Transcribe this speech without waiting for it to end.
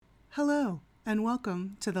Hello, and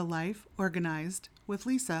welcome to the Life Organized with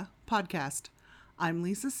Lisa podcast. I'm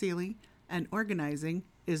Lisa Seeley, and organizing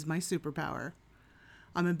is my superpower.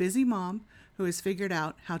 I'm a busy mom who has figured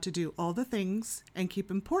out how to do all the things and keep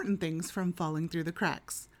important things from falling through the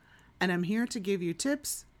cracks. And I'm here to give you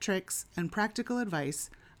tips, tricks, and practical advice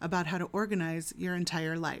about how to organize your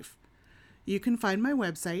entire life. You can find my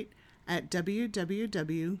website at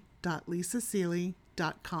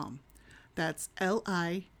www.lisaseeley.com. That's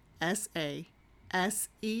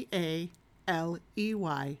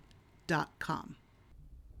LISASEALEY.com.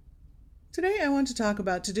 Today I want to talk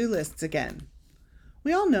about to-do lists again.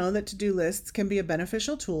 We all know that to-do lists can be a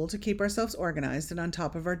beneficial tool to keep ourselves organized and on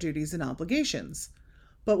top of our duties and obligations.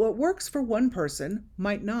 But what works for one person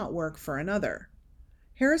might not work for another.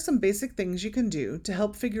 Here are some basic things you can do to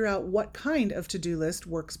help figure out what kind of to-do list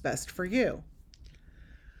works best for you.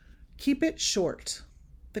 Keep it short.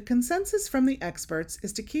 The consensus from the experts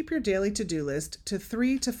is to keep your daily to-do list to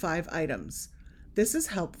 3 to 5 items. This is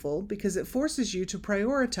helpful because it forces you to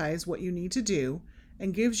prioritize what you need to do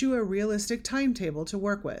and gives you a realistic timetable to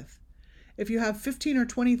work with. If you have 15 or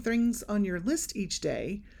 20 things on your list each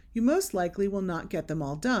day, you most likely will not get them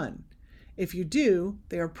all done. If you do,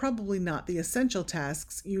 they are probably not the essential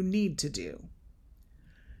tasks you need to do.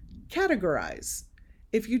 Categorize.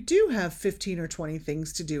 If you do have 15 or 20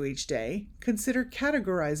 things to do each day, consider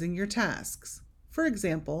categorizing your tasks. For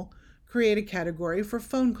example, create a category for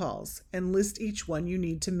phone calls and list each one you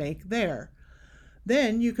need to make there.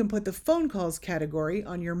 Then you can put the phone calls category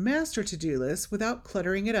on your master to-do list without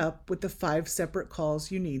cluttering it up with the 5 separate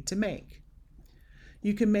calls you need to make.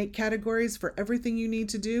 You can make categories for everything you need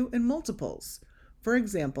to do in multiples. For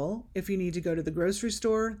example, if you need to go to the grocery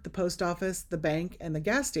store, the post office, the bank, and the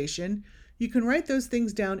gas station, you can write those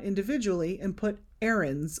things down individually and put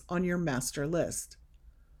errands on your master list.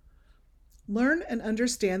 Learn and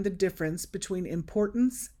understand the difference between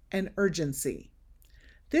importance and urgency.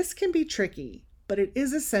 This can be tricky, but it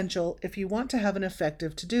is essential if you want to have an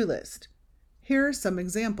effective to-do list. Here are some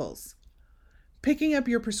examples. Picking up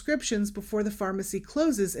your prescriptions before the pharmacy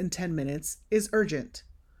closes in 10 minutes is urgent.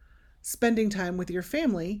 Spending time with your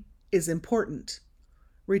family is important.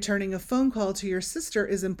 Returning a phone call to your sister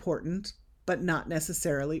is important, but not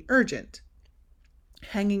necessarily urgent.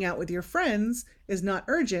 Hanging out with your friends is not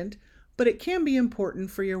urgent, but it can be important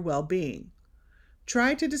for your well-being.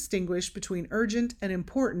 Try to distinguish between urgent and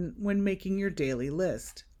important when making your daily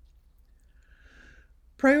list.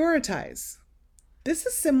 Prioritize. This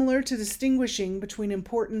is similar to distinguishing between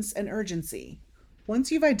importance and urgency.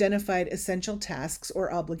 Once you've identified essential tasks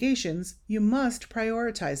or obligations, you must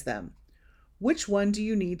prioritize them. Which one do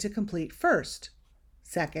you need to complete first?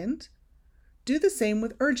 Second, do the same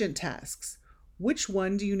with urgent tasks. Which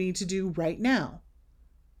one do you need to do right now?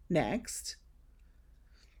 Next,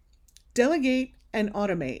 delegate and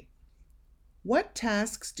automate. What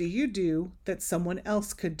tasks do you do that someone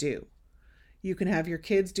else could do? You can have your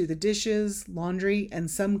kids do the dishes, laundry,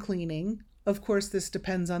 and some cleaning. Of course, this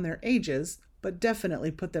depends on their ages, but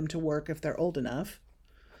definitely put them to work if they're old enough.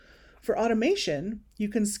 For automation, you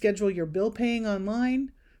can schedule your bill paying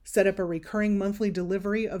online, set up a recurring monthly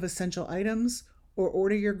delivery of essential items, or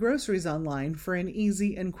order your groceries online for an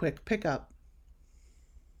easy and quick pickup.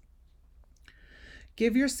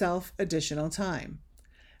 Give yourself additional time.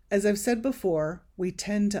 As I've said before, we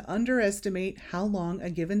tend to underestimate how long a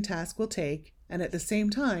given task will take and at the same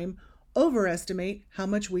time overestimate how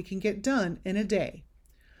much we can get done in a day.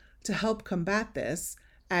 To help combat this,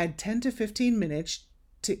 add 10 to 15 minutes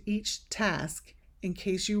to each task in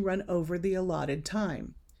case you run over the allotted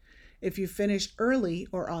time. If you finish early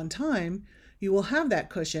or on time, you will have that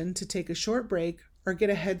cushion to take a short break or get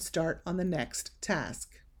a head start on the next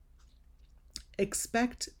task.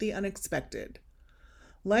 Expect the unexpected.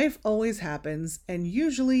 Life always happens, and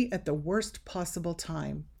usually at the worst possible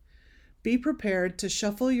time. Be prepared to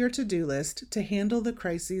shuffle your to-do list to handle the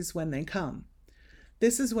crises when they come.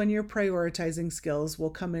 This is when your prioritizing skills will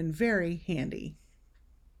come in very handy.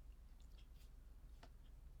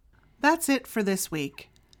 That's it for this week.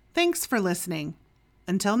 Thanks for listening.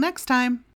 Until next time.